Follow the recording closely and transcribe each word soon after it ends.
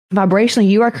Vibrationally,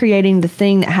 you are creating the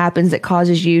thing that happens that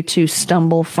causes you to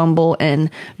stumble, fumble, and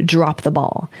drop the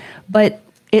ball. But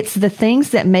it's the things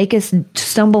that make us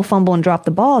stumble, fumble, and drop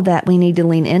the ball that we need to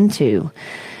lean into.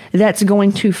 That's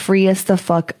going to free us the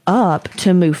fuck up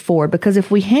to move forward. Because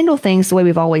if we handle things the way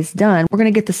we've always done, we're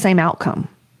going to get the same outcome.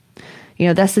 You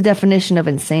know, that's the definition of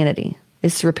insanity,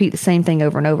 is to repeat the same thing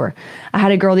over and over. I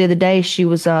had a girl the other day, she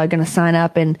was going to sign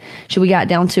up, and we got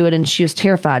down to it, and she was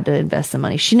terrified to invest the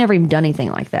money. She never even done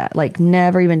anything like that. Like,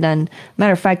 never even done.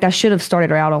 Matter of fact, I should have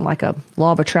started her out on like a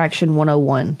law of attraction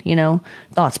 101, you know,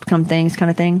 thoughts become things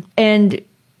kind of thing. And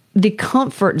the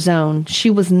comfort zone, she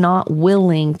was not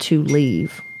willing to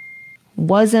leave,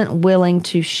 wasn't willing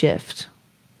to shift.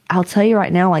 I'll tell you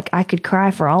right now, like, I could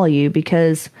cry for all of you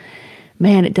because,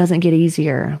 man, it doesn't get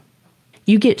easier.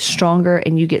 You get stronger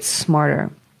and you get smarter.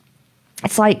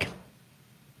 It's like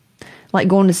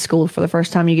going to school for the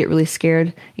first time. You get really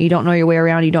scared. You don't know your way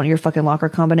around. You don't know your fucking locker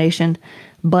combination.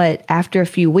 But after a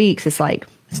few weeks, it's like,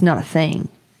 it's not a thing.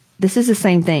 This is the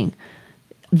same thing.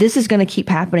 This is going to keep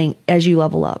happening as you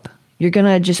level up. You're going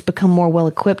to just become more well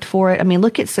equipped for it. I mean,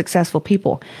 look at successful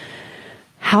people.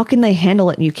 How can they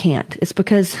handle it and you can't? It's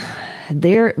because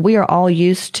we are all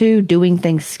used to doing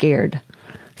things scared.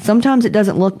 Sometimes it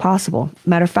doesn't look possible.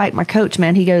 Matter of fact, my coach,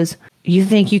 man, he goes, "You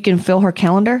think you can fill her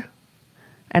calendar?"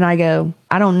 And I go,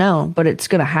 "I don't know, but it's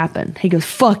going to happen." He goes,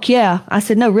 "Fuck yeah." I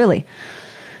said, "No, really.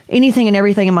 Anything and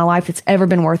everything in my life that's ever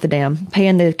been worth a damn.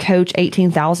 Paying the coach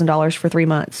 $18,000 for 3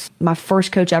 months. My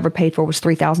first coach I ever paid for was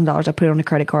 $3,000. I put it on a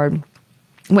credit card.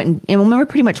 And I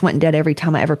pretty much went in debt every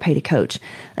time I ever paid a coach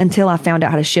until I found out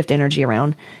how to shift energy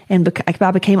around. And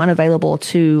I became unavailable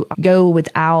to go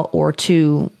without or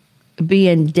to be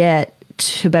in debt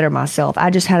to better myself.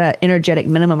 I just had an energetic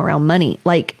minimum around money.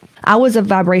 Like, I was a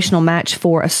vibrational match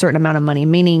for a certain amount of money,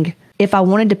 meaning if I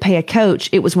wanted to pay a coach,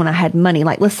 it was when I had money.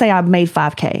 Like, let's say I made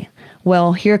 $5,000.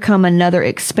 Well, here come another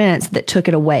expense that took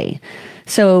it away.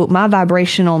 So my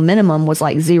vibrational minimum was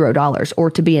like $0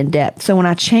 or to be in debt. So when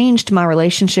I changed my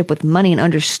relationship with money and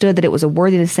understood that it was a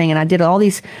worthiness thing, and I did all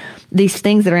these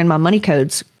things that are in my money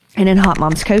codes and in Hot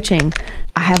Moms coaching,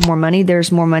 I have more money. There's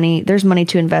more money. There's money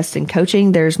to invest in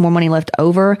coaching. There's more money left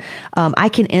over. I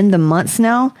can end the months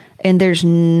now and there's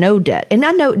no debt. And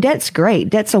I know debt's great.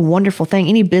 Debt's a wonderful thing.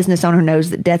 Any business owner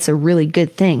knows that debt's a really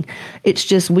good thing. It's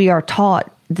just we are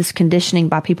taught this conditioning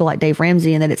by people like Dave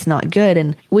Ramsey and that it's not good.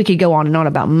 And we could go on and on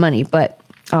about money, but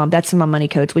that's in my money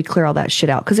codes. We clear all that shit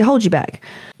out because it holds you back.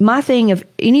 My thing of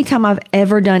anytime I've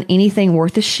ever done anything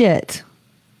worth a shit,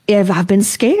 if I've been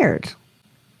scared,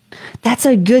 that's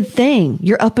a good thing.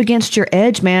 You're up against your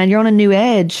edge, man. You're on a new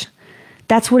edge.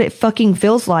 That's what it fucking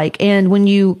feels like. And when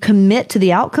you commit to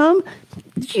the outcome,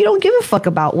 you don't give a fuck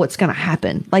about what's going to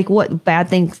happen. Like what bad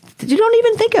things. You don't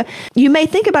even think of. You may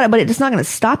think about it, but it's not going to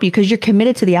stop you because you're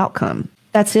committed to the outcome.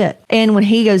 That's it. And when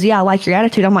he goes, "Yeah, I like your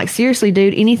attitude," I'm like, seriously,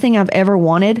 dude, anything I've ever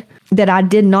wanted that I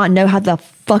did not know how the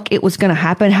fuck it was going to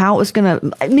happen, how it was going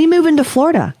to, me moving to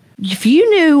Florida. If you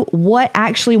knew what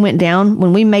actually went down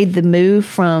when we made the move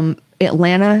from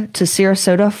Atlanta to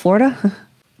Sarasota, Florida,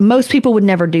 most people would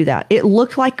never do that. It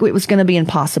looked like it was going to be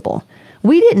impossible.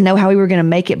 We didn't know how we were going to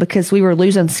make it because we were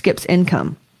losing Skip's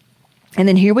income. And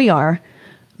then here we are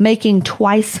making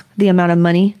twice the amount of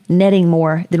money, netting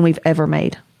more than we've ever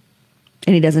made.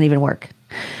 And he doesn't even work.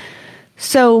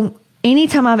 So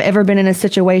anytime I've ever been in a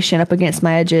situation up against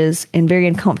my edges and very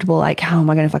uncomfortable, like, how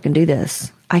am I going to fucking do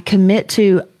this? I commit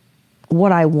to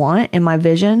what I want and my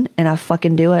vision and I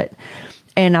fucking do it.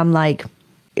 And I'm like,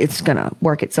 it's going to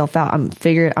work itself out. I'm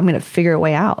going to figure a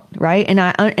way out. Right. And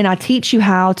I teach you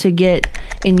how to get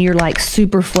in your like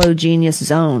super flow genius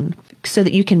zone so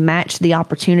that you can match the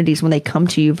opportunities when they come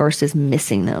to you versus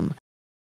missing them.